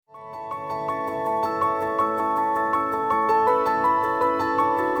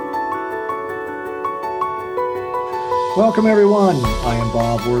Welcome, everyone. I am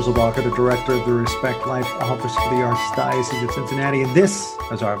Bob Wurzelbacher, the director of the Respect Life Office for the Archdiocese of Cincinnati, and this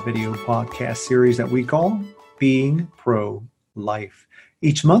is our video podcast series that we call Being Pro-Life.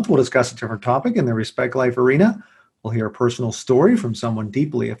 Each month, we'll discuss a different topic in the Respect Life arena. We'll hear a personal story from someone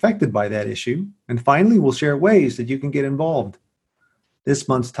deeply affected by that issue. And finally, we'll share ways that you can get involved. This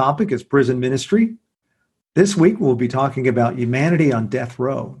month's topic is prison ministry. This week, we'll be talking about humanity on death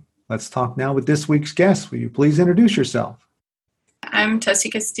row. Let's talk now with this week's guest. Will you please introduce yourself? I'm Tessie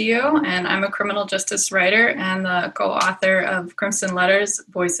Castillo, and I'm a criminal justice writer and the co-author of Crimson Letters,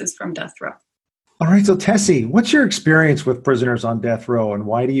 Voices from Death Row. All right, so Tessie, what's your experience with prisoners on death row, and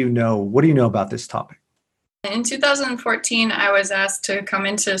what do you know about this topic? In 2014, I was asked to come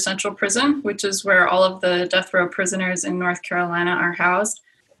into Central Prison, which is where all of the death row prisoners in North Carolina are housed,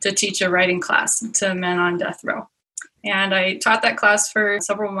 to teach a writing class to men on death row. And I taught that class for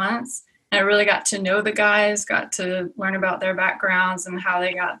several months, and I really got to know the guys, got to learn about their backgrounds and how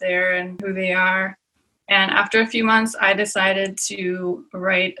they got there and who they are. And after a few months, I decided to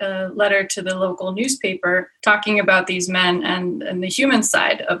write a letter to the local newspaper talking about these men and the human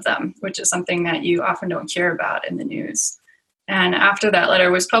side of them, which is something that you often don't hear about in the news. And after that letter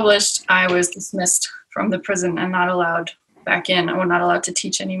was published, I was dismissed from the prison and not allowed back in. I was not allowed to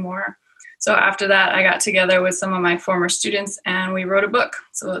teach anymore. So after that, I got together with some of my former students and we wrote a book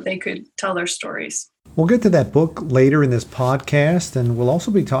so that they could tell their stories. We'll get to that book later in this podcast, and we'll also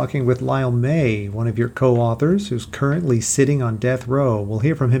be talking with Lyle May, one of your co-authors who's currently sitting on death row. We'll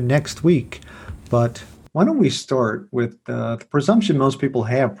hear from him next week. But why don't we start with the presumption most people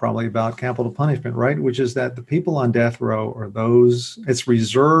have probably about capital punishment, right? Which is that the people on death row are it's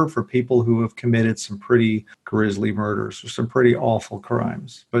reserved for people who have committed some pretty grisly murders or some pretty awful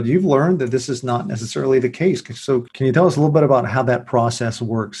crimes. But you've learned that this is not necessarily the case. So can you tell us a little bit about how that process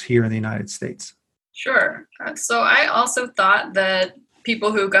works here in the United States? Sure. So I also thought that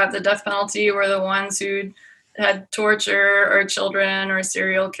people who got the death penalty were the ones who had torture or children or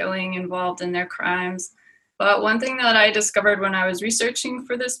serial killing involved in their crimes. But one thing that I discovered when I was researching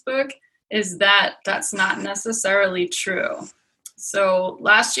for this book is that that's not necessarily true. So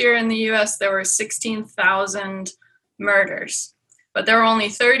last year in the US, there were 16,000 murders, but there were only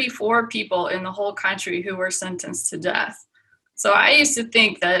 34 people in the whole country who were sentenced to death. So I used to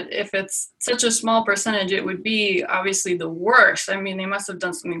think that if it's such a small percentage, it would be obviously the worst. I mean, they must have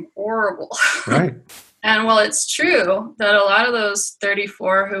done something horrible. Right. And while it's true that a lot of those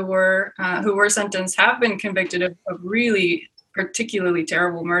 34 who were sentenced have been convicted of really particularly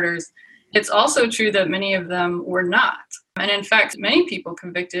terrible murders, it's also true that many of them were not. And in fact, many people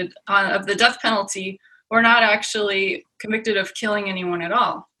convicted of the death penalty were not actually convicted of killing anyone at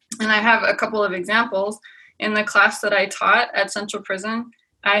all. And I have a couple of examples. In the class that I taught at Central Prison,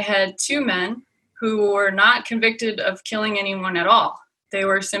 I had two men who were not convicted of killing anyone at all. They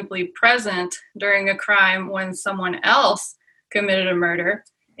were simply present during a crime when someone else committed a murder.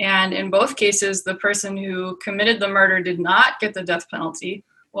 And in both cases, the person who committed the murder did not get the death penalty,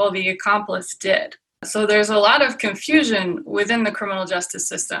 while the accomplice did. So there's a lot of confusion within the criminal justice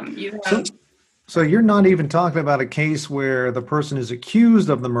system. So you're not even talking about a case where the person is accused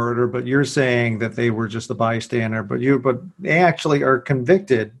of the murder, but you're saying that they were just a bystander, but they actually are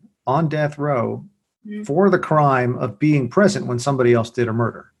convicted on death row for the crime of being present when somebody else did a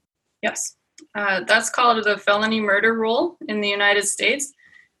murder. Yes. That's called the felony murder rule in the United States.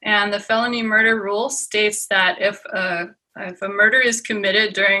 And the felony murder rule states that if a murder is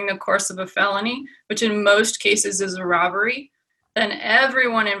committed during the course of a felony, which in most cases is a robbery, then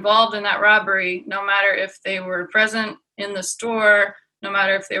everyone involved in that robbery, no matter if they were present in the store, no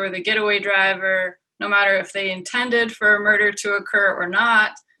matter if they were the getaway driver, no matter if they intended for a murder to occur or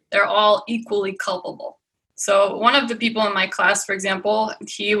not, they're all equally culpable. So one of the people in my class, for example,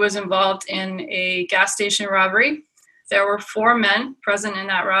 he was involved in a gas station robbery. There were 4 men present in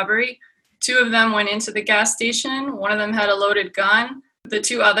that robbery. 2 of them went into the gas station. One of them had a loaded gun. The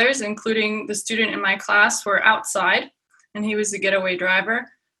 2 others, including the student in my class, were outside, and he was the getaway driver.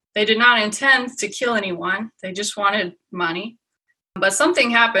 They did not intend to kill anyone. They just wanted money. But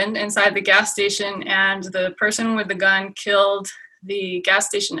something happened inside the gas station, and the person with the gun killed the gas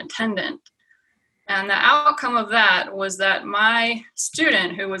station attendant. And the outcome of that was that my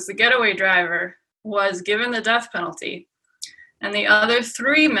student, who was the getaway driver, was given the death penalty. And the other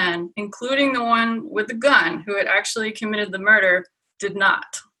 3 men, including the one with the gun who had actually committed the murder, did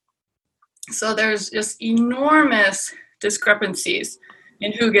not. So there's just enormous discrepancies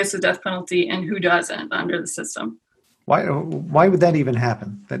in who gets the death penalty and who doesn't under the system. Why would that even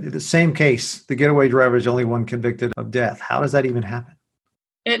happen? That in the same case, the getaway driver is the only one convicted of death. How does that even happen?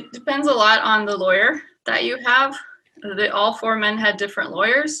 It depends a lot on the lawyer that you have. All four men had different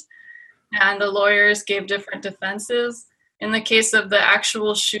lawyers, and the lawyers gave different defenses. In the case of the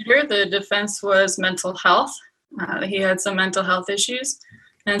actual shooter, the defense was mental health. He had some mental health issues,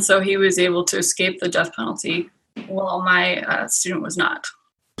 and so he was able to escape the death penalty while my student was not.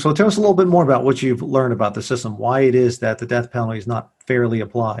 So tell us a little bit more about what you've learned about the system, why it is that the death penalty is not fairly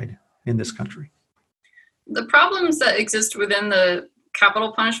applied in this country. The problems that exist within the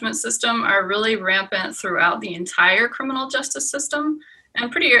capital punishment system are really rampant throughout the entire criminal justice system,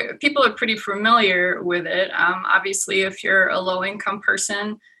 and people are pretty familiar with it. Obviously, if you're a low-income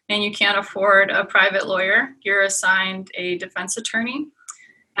person and you can't afford a private lawyer, you're assigned a defense attorney.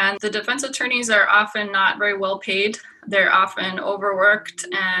 And the defense attorneys are often not very well paid. They're often overworked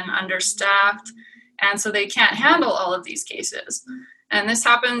and understaffed, and so they can't handle all of these cases. And this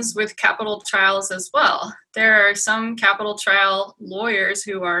happens with capital trials as well. There are some capital trial lawyers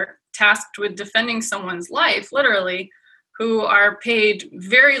who are tasked with defending someone's life, literally, who are paid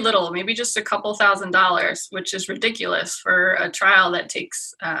very little, maybe just a couple $1,000s, which is ridiculous for a trial that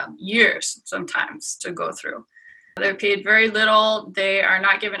takes years sometimes to go through. They're paid very little. They are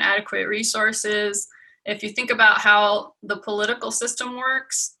not given adequate resources. If you think about how the political system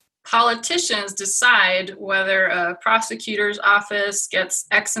works, politicians decide whether a prosecutor's office gets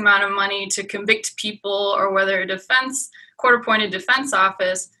X amount of money to convict people or whether a court-appointed defense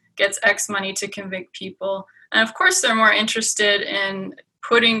office gets X money to convict people. And of course, they're more interested in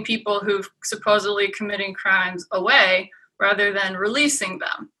putting people who've supposedly committing crimes away rather than releasing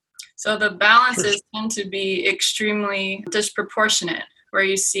them. So the balances tend to be extremely disproportionate, where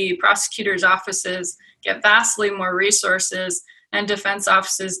you see prosecutors' offices get vastly more resources and defense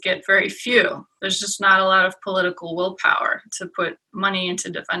offices get very few. There's just not a lot of political willpower to put money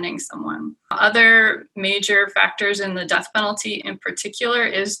into defending someone. Other major factors in the death penalty in particular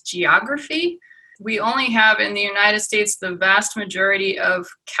is geography. We only have in the United States, the vast majority of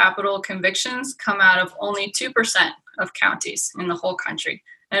capital convictions come out of only 2% of counties in the whole country.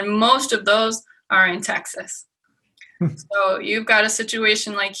 And most of those are in Texas. So you've got a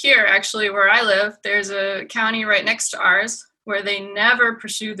situation like here, actually, where I live, there's a county right next to ours where they never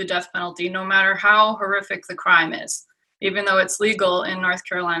pursue the death penalty, no matter how horrific the crime is, even though it's legal in North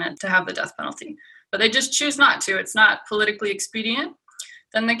Carolina to have the death penalty. But they just choose not to. It's not politically expedient.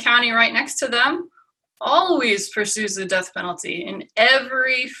 Then the county right next to them always pursues the death penalty in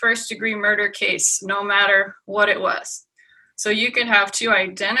every first-degree murder case, no matter what it was. So you could have two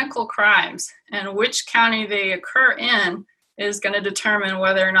identical crimes, and which county they occur in is going to determine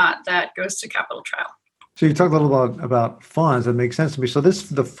whether or not that goes to capital trial. So you talked a little about funds. That makes sense to me. So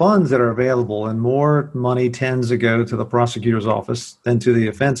the funds that are available, and more money tends to go to the prosecutor's office than to the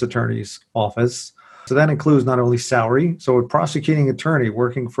defense attorney's office. So that includes not only salary. So a prosecuting attorney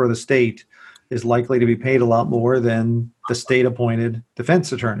working for the state is likely to be paid a lot more than the state-appointed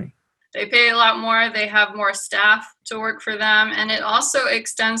defense attorney. They pay a lot more. They have more staff to work for them. And it also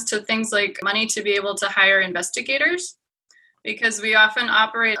extends to things like money to be able to hire investigators, because we often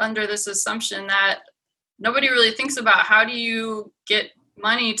operate under this assumption that nobody really thinks about how do you get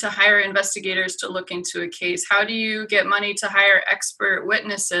money to hire investigators to look into a case? How do you get money to hire expert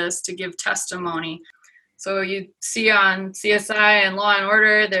witnesses to give testimony? So you see on CSI and Law and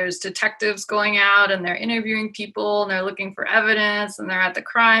Order, there's detectives going out and they're interviewing people and they're looking for evidence and they're at the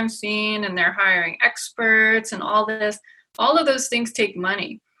crime scene and they're hiring experts and all this. All of those things take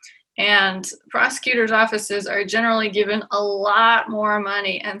money. And prosecutors' offices are generally given a lot more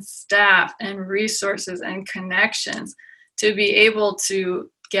money and staff and resources and connections to be able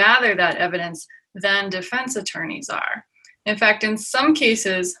to gather that evidence than defense attorneys are. In fact, in some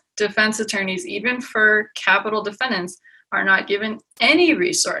cases, defense attorneys, even for capital defendants, are not given any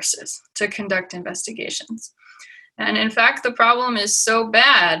resources to conduct investigations. And in fact, the problem is so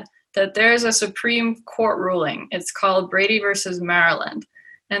bad that there's a Supreme Court ruling. It's called Brady versus Maryland.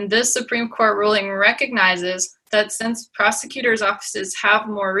 And this Supreme Court ruling recognizes that since prosecutors' offices have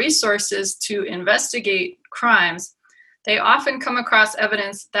more resources to investigate crimes, they often come across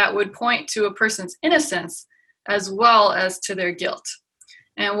evidence that would point to a person's innocence as well as to their guilt.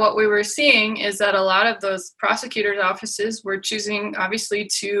 And what we were seeing is that a lot of those prosecutors' offices were choosing, obviously,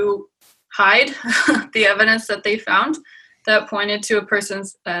 to hide the evidence that they found that pointed to a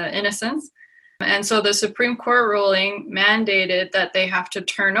person's innocence. And so the Supreme Court ruling mandated that they have to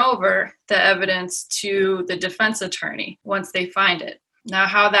turn over the evidence to the defense attorney once they find it. Now,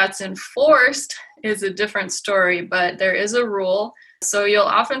 how that's enforced is a different story, but there is a rule. So you'll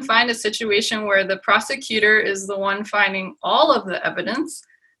often find a situation where the prosecutor is the one finding all of the evidence,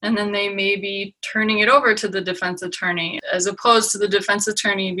 and then they may be turning it over to the defense attorney, as opposed to the defense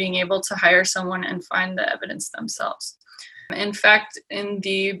attorney being able to hire someone and find the evidence themselves. In fact, in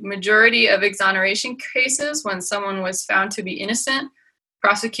the majority of exoneration cases, when someone was found to be innocent,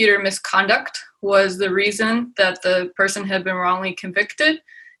 prosecutor misconduct was the reason that the person had been wrongly convicted,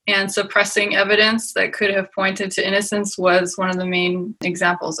 and suppressing evidence that could have pointed to innocence was one of the main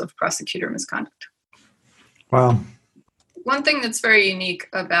examples of prosecutor misconduct. Wow. One thing that's very unique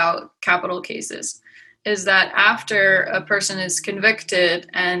about capital cases is that after a person is convicted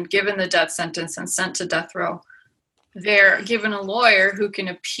and given the death sentence and sent to death row, they're given a lawyer who can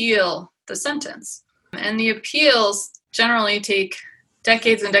appeal the sentence. And the appeals generally take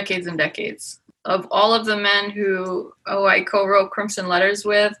decades and decades and decades. Of all of the men who I co-wrote Crimson Letters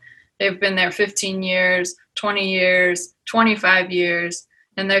with, they've been there 15 years, 20 years, 25 years,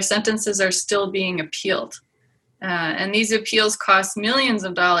 and their sentences are still being appealed. And these appeals cost millions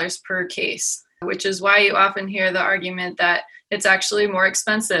of dollars per case, which is why you often hear the argument that it's actually more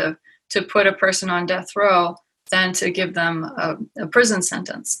expensive to put a person on death row than to give them a prison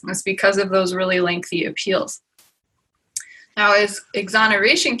sentence. It's because of those really lengthy appeals. Now, as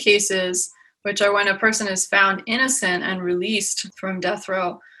exoneration cases, which are when a person is found innocent and released from death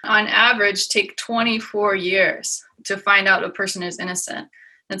row, on average take 24 years to find out a person is innocent.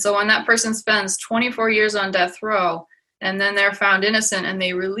 And so when that person spends 24 years on death row and then they're found innocent and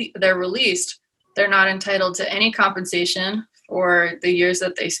they're released, they're not entitled to any compensation for the years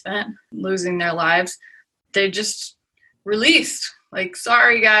that they spent losing their lives. They're just released. Like,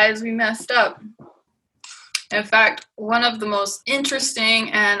 sorry guys, we messed up. In fact, one of the most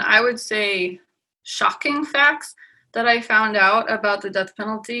interesting and I would say shocking facts that I found out about the death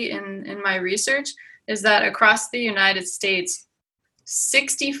penalty in my research is that across the United States,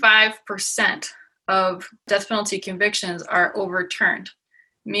 65% of death penalty convictions are overturned,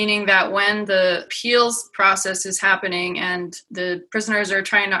 meaning that when the appeals process is happening and the prisoners are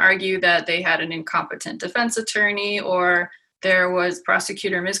trying to argue that they had an incompetent defense attorney or there was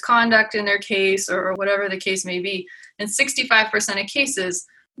prosecutor misconduct in their case or whatever the case may be, in 65% of cases,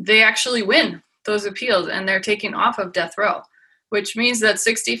 they actually win those appeals and they're taken off of death row, which means that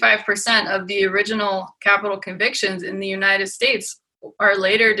 65% of the original capital convictions in the United States are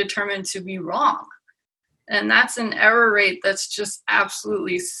later determined to be wrong. And that's an error rate that's just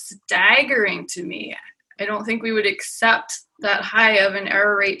absolutely staggering to me. I don't think we would accept that high of an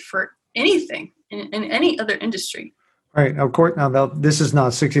error rate for anything in any other industry. Right. Of course, now this is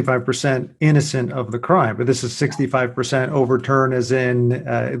not 65% innocent of the crime, but this is 65% overturned as in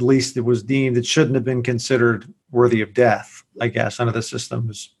at least it was deemed it shouldn't have been considered worthy of death, I guess, under the system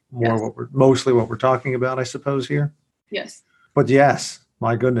is more mostly what we're talking about, I suppose, here. Yes. But yes,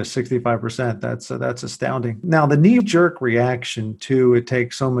 my goodness, 65%, that's astounding. Now, the knee-jerk reaction to it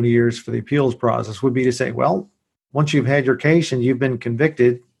takes so many years for the appeals process would be to say, well, once you've had your case and you've been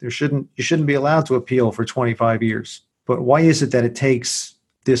convicted, you shouldn't be allowed to appeal for 25 years. But why is it that it takes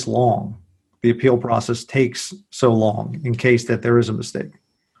this long? The appeal process takes so long in case that there is a mistake.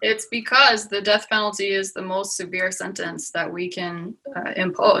 It's because the death penalty is the most severe sentence that we can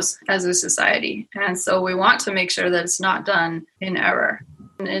impose as a society. And so we want to make sure that it's not done in error.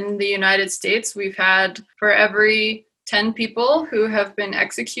 In the United States, we've had, for every 10 people who have been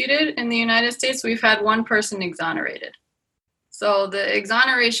executed in the United States, we've had one person exonerated. So the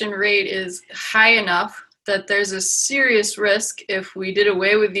exoneration rate is high enough that there's a serious risk if we did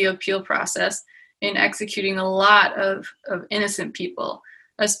away with the appeal process in executing a lot of innocent people,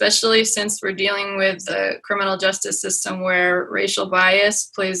 especially since we're dealing with the criminal justice system where racial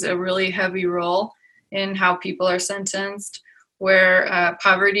bias plays a really heavy role in how people are sentenced, where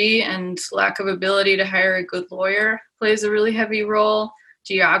poverty and lack of ability to hire a good lawyer plays a really heavy role,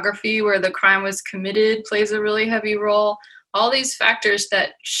 geography, where the crime was committed, plays a really heavy role. All these factors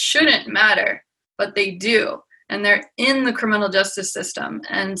that shouldn't matter, but they do, and they're in the criminal justice system.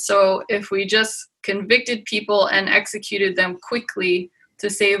 And so if we just convicted people and executed them quickly to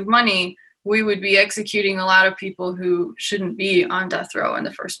save money, we would be executing a lot of people who shouldn't be on death row in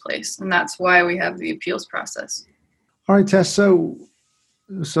the first place. And that's why we have the appeals process. All right, Tess. So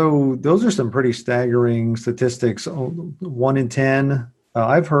those are some pretty staggering statistics. 1 in 10.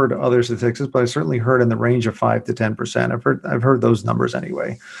 I've heard other statistics, but I certainly heard in the range of 5 to 10%. I've heard those numbers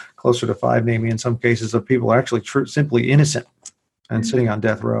anyway, closer to 5, maybe in some cases, of people are actually simply innocent and sitting on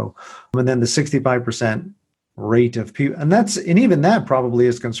death row. And then the 65% rate of people, and even that probably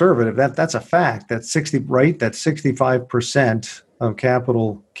is conservative. That's a fact. That 65% of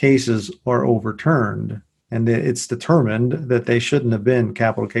capital cases are overturned, and it's determined that they shouldn't have been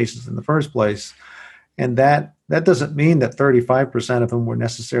capital cases in the first place. And that that doesn't mean that 35% of them were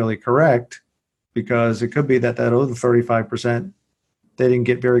necessarily correct, because it could be that other 35%, they didn't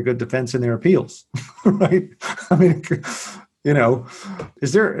get very good defense in their appeals, right? I mean,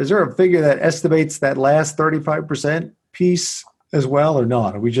 is there a figure that estimates that last 35% piece as well, or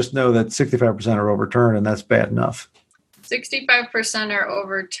not? Or we just know that 65% are overturned and that's bad enough? 65% are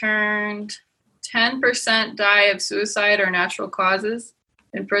overturned. 10% die of suicide or natural causes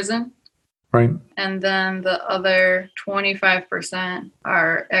in prison. Right. And then the other 25%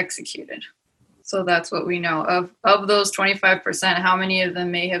 are executed. So that's what we know. Of those 25%, how many of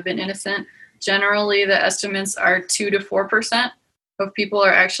them may have been innocent? Generally, the estimates are 2 to 4% of people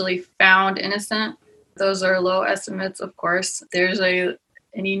are actually found innocent. Those are low estimates, of course. There's an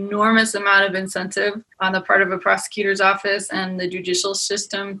enormous amount of incentive on the part of a prosecutor's office and the judicial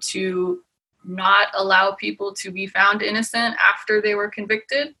system to not allow people to be found innocent after they were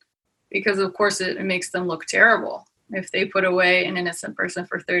convicted, because, of course, it makes them look terrible if they put away an innocent person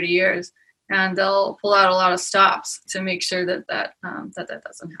for 30 years. And they'll pull out a lot of stops to make sure that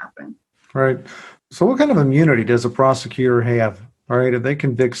doesn't happen. Right. So what kind of immunity does a prosecutor have? All right, if they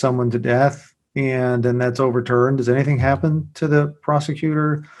convict someone to death and then that's overturned, does anything happen to the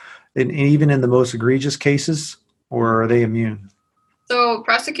prosecutor, even in the most egregious cases, or are they immune? So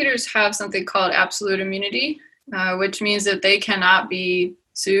prosecutors have something called absolute immunity, which means that they cannot be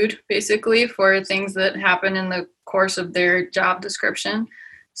sued, basically, for things that happen in the course of their job description.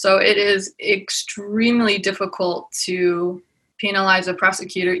 So it is extremely difficult to penalize a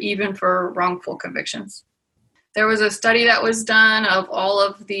prosecutor, even for wrongful convictions. There was a study that was done of all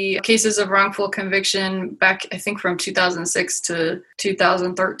of the cases of wrongful conviction back, I think, from 2006 to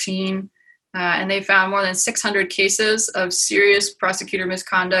 2013. And they found more than 600 cases of serious prosecutor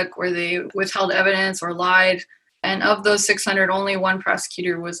misconduct where they withheld evidence or lied. And of those 600, only one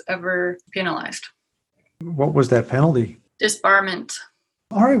prosecutor was ever penalized. What was that penalty? Disbarment.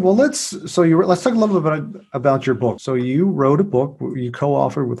 All right. Well, let's talk a little bit about your book. So you wrote a book, you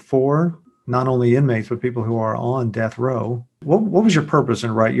co-authored with 4, not only inmates, but people who are on death row. What was your purpose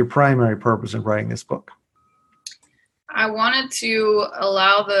in your primary purpose in writing this book? I wanted to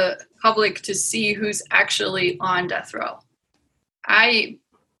allow the public to see who's actually on death row. I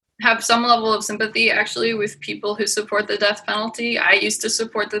have some level of sympathy, actually, with people who support the death penalty. I used to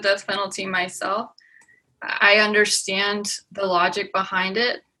support the death penalty myself. I understand the logic behind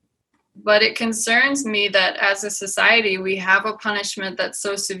it, but it concerns me that as a society, we have a punishment that's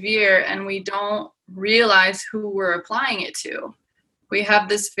so severe and we don't realize who we're applying it to. We have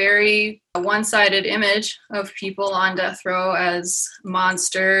this very one-sided image of people on death row as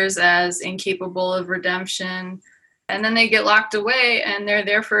monsters, as incapable of redemption, and then they get locked away and they're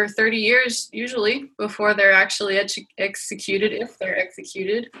there for 30 years, usually, before they're actually executed, if they're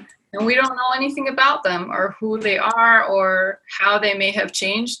executed. And we don't know anything about them or who they are or how they may have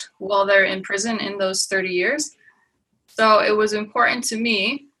changed while they're in prison in those 30 years. So it was important to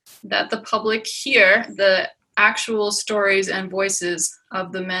me that the public hear the actual stories and voices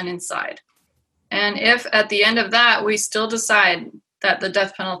of the men inside. And if at the end of that, we still decide that the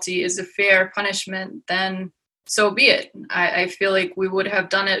death penalty is a fair punishment, then so be it. I feel like we would have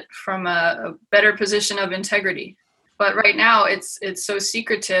done it from a better position of integrity. But right now, it's so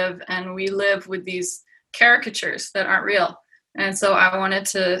secretive, and we live with these caricatures that aren't real. And so I wanted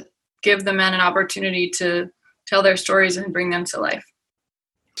to give the men an opportunity to tell their stories and bring them to life.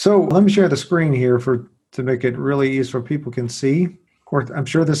 So let me share the screen here to make it really easy so people can see. Of course, I'm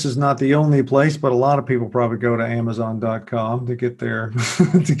sure this is not the only place, but a lot of people probably go to Amazon.com to get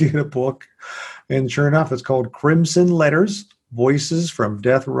to get a book. And sure enough, it's called Crimson Letters, Voices from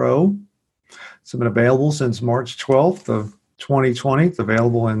Death Row. It's been available since March 12th of 2020. It's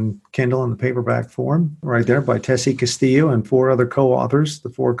available in Kindle in the paperback form right there by Tessie Castillo and 4 other co-authors. The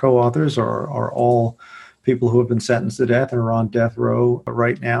 4 co-authors are all people who have been sentenced to death and are on death row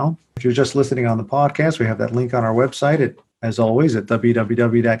right now. If you're just listening on the podcast, we have that link on our website, as always, at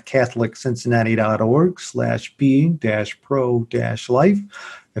www.catholiccincinnati.org/being-pro-life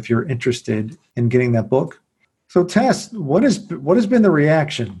if you're interested in getting that book. So Tess, what has been the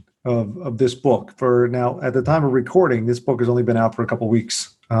reaction of this book? For now, at the time of recording, this book has only been out for a couple of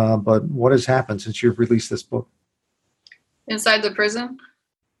weeks. But what has happened since you've released this book? Inside the prison?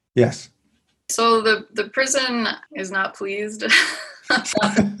 Yes. So the prison is not pleased.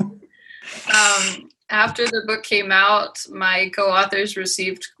 After the book came out, my co-authors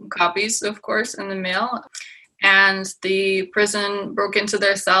received copies, of course, in the mail. And the prison broke into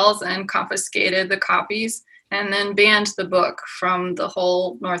their cells and confiscated the copies and then banned the book from the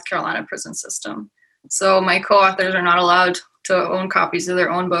whole North Carolina prison system. So my co-authors are not allowed to own copies of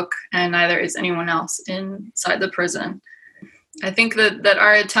their own book, and neither is anyone else inside the prison. I think that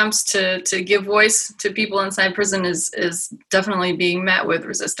our attempts to give voice to people inside prison is definitely being met with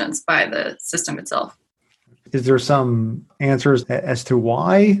resistance by the system itself. Is there some answers as to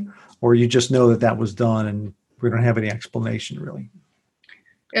why, or you just know that was done and we don't have any explanation really?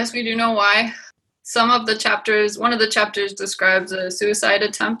 Yes, we do know why. One of the chapters describes a suicide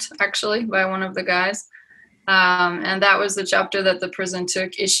attempt, actually, by one of the guys. And that was the chapter that the prison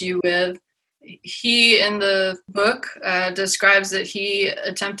took issue with. He, in the book, describes that he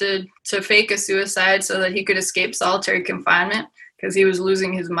attempted to fake a suicide so that he could escape solitary confinement because he was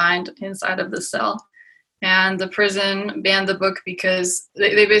losing his mind inside of the cell. And the prison banned the book because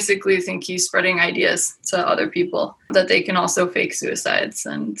they basically think he's spreading ideas to other people that they can also fake suicides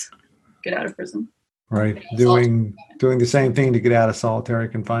and get out of prison. Right. Doing the same thing to get out of solitary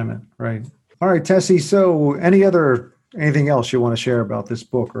confinement. Right. All right, Tessie. So anything else you want to share about this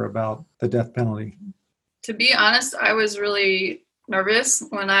book or about the death penalty? To be honest, I was really nervous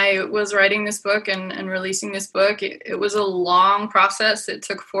when I was writing this book and releasing this book. It was a long process. It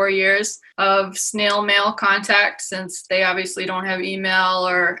took 4 years of snail mail contact, since they obviously don't have email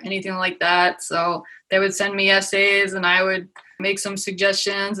or anything like that. So they would send me essays and I would make some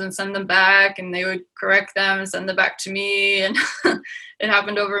suggestions and send them back, and they would correct them and send them back to me. And it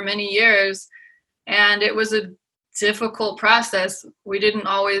happened over many years. And it was a difficult process. We didn't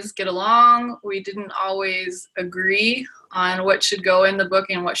always get along. We didn't always agree on what should go in the book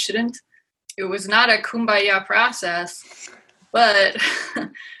and what shouldn't. It was not a kumbaya process, but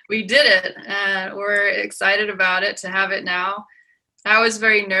we did it, and we're excited about it to have it now. I was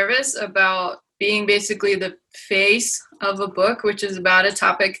very nervous about being basically the face of a book, which is about a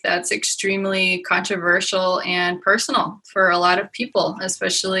topic that's extremely controversial and personal for a lot of people,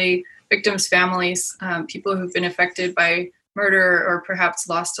 especially victims' families, people who've been affected by murder or perhaps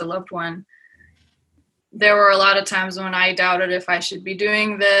lost a loved one. There were a lot of times when I doubted if I should be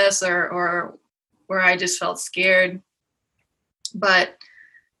doing this, or where I just felt scared. But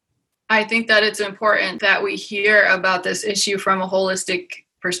I think that it's important that we hear about this issue from a holistic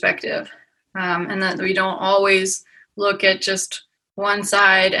perspective, and that we don't always look at just one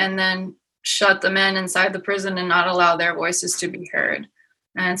side and then shut the men inside the prison and not allow their voices to be heard.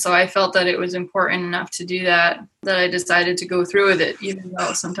 And so I felt that it was important enough to do that I decided to go through with it, even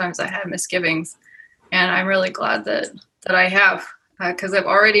though sometimes I had misgivings. And I'm really glad that I have, because I've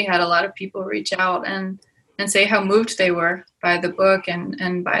already had a lot of people reach out and say how moved they were by the book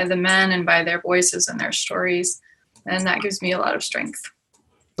and by the men and by their voices and their stories. And that gives me a lot of strength.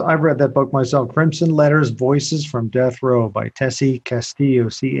 I've read that book myself, Crimson Letters, Voices from Death Row by Tessie Castillo,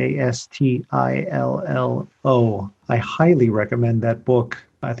 Castillo. I highly recommend that book.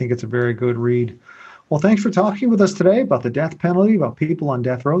 I think it's a very good read. Well, thanks for talking with us today about the death penalty, about people on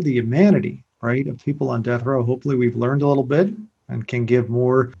death row, the humanity, right, of people on death row. Hopefully we've learned a little bit and can give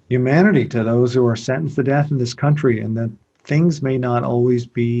more humanity to those who are sentenced to death in this country, and that things may not always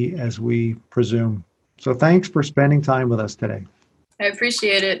be as we presume. So thanks for spending time with us today. I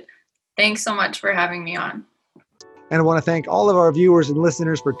appreciate it. Thanks so much for having me on. And I want to thank all of our viewers and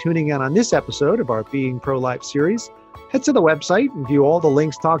listeners for tuning in on this episode of our Being Pro-Life series. Head to the website and view all the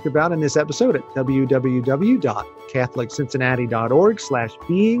links talked about in this episode at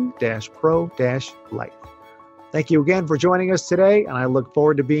www.catholiccincinnati.org/being-pro-life. Thank you again for joining us today, and I look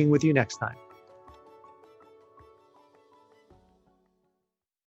forward to being with you next time.